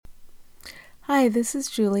Hi, this is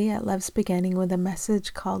Julie at Love's Beginning with a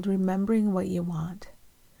message called Remembering What You Want.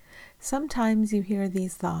 Sometimes you hear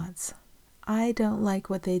these thoughts. I don't like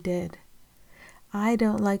what they did. I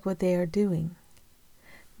don't like what they are doing.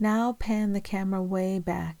 Now pan the camera way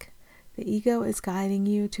back. The ego is guiding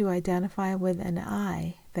you to identify with an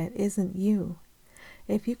I that isn't you.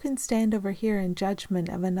 If you can stand over here in judgment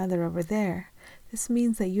of another over there, this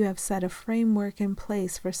means that you have set a framework in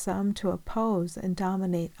place for some to oppose and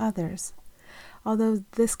dominate others. Although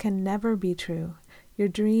this can never be true, your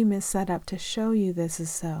dream is set up to show you this is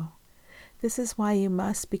so. This is why you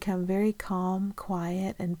must become very calm,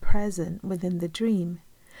 quiet, and present within the dream.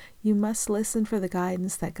 You must listen for the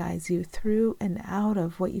guidance that guides you through and out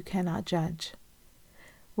of what you cannot judge.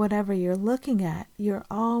 Whatever you're looking at, you're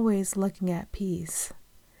always looking at peace.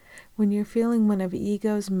 When you're feeling one of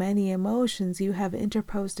ego's many emotions, you have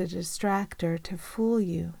interposed a distractor to fool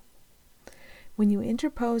you. When you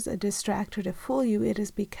interpose a distractor to fool you, it is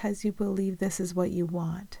because you believe this is what you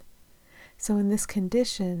want. So in this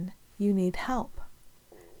condition, you need help.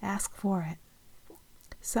 Ask for it.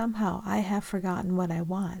 Somehow I have forgotten what I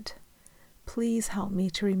want. Please help me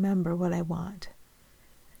to remember what I want.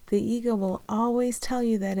 The ego will always tell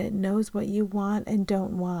you that it knows what you want and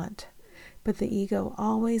don't want, but the ego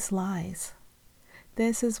always lies.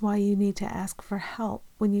 This is why you need to ask for help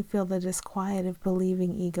when you feel the disquiet of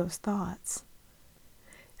believing ego's thoughts.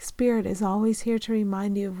 Spirit is always here to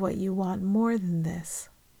remind you of what you want more than this.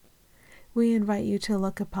 We invite you to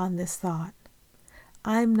look upon this thought.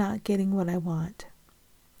 I'm not getting what I want.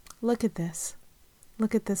 Look at this.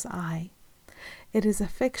 Look at this I. It is a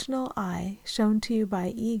fictional I shown to you by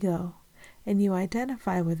ego, and you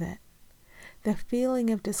identify with it. The feeling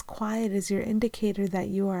of disquiet is your indicator that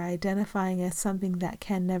you are identifying as something that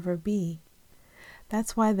can never be.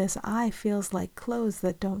 That's why this I feels like clothes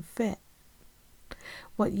that don't fit.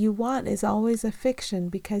 What you want is always a fiction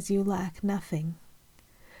because you lack nothing.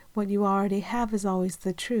 What you already have is always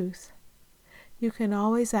the truth. You can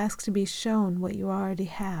always ask to be shown what you already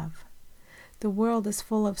have. The world is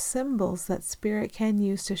full of symbols that Spirit can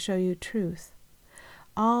use to show you truth.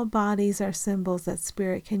 All bodies are symbols that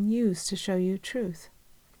Spirit can use to show you truth.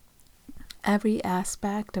 Every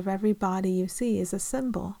aspect of every body you see is a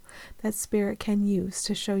symbol that Spirit can use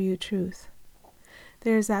to show you truth.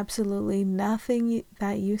 There is absolutely nothing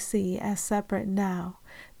that you see as separate now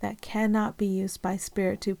that cannot be used by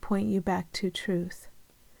Spirit to point you back to truth.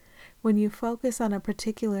 When you focus on a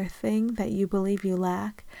particular thing that you believe you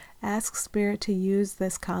lack, ask Spirit to use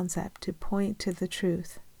this concept to point to the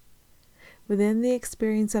truth. Within the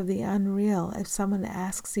experience of the unreal, if someone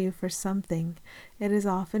asks you for something, it is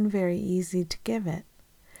often very easy to give it.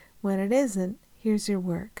 When it isn't, here's your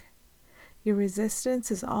work. Your resistance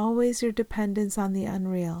is always your dependence on the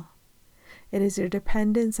unreal. It is your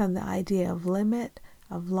dependence on the idea of limit,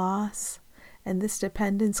 of loss, and this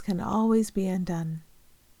dependence can always be undone.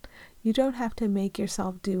 You don't have to make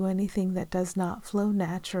yourself do anything that does not flow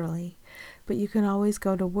naturally, but you can always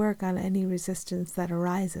go to work on any resistance that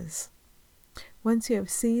arises. Once you have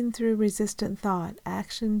seen through resistant thought,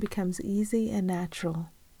 action becomes easy and natural.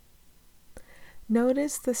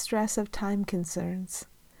 Notice the stress of time concerns.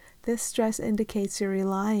 This stress indicates your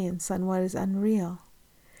reliance on what is unreal.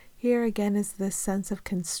 Here again is this sense of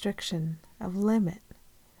constriction, of limit.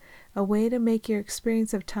 A way to make your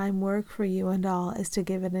experience of time work for you and all is to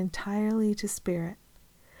give it entirely to Spirit.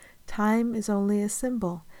 Time is only a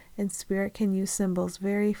symbol, and Spirit can use symbols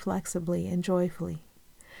very flexibly and joyfully.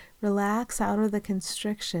 Relax out of the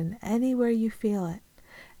constriction anywhere you feel it,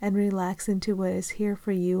 and relax into what is here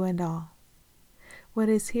for you and all. What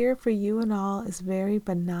is here for you and all is very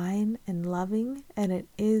benign and loving, and it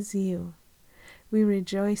is you. We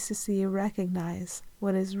rejoice to see you recognize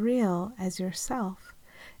what is real as yourself,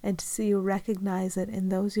 and to see you recognize it in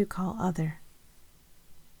those you call other.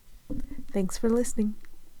 Thanks for listening.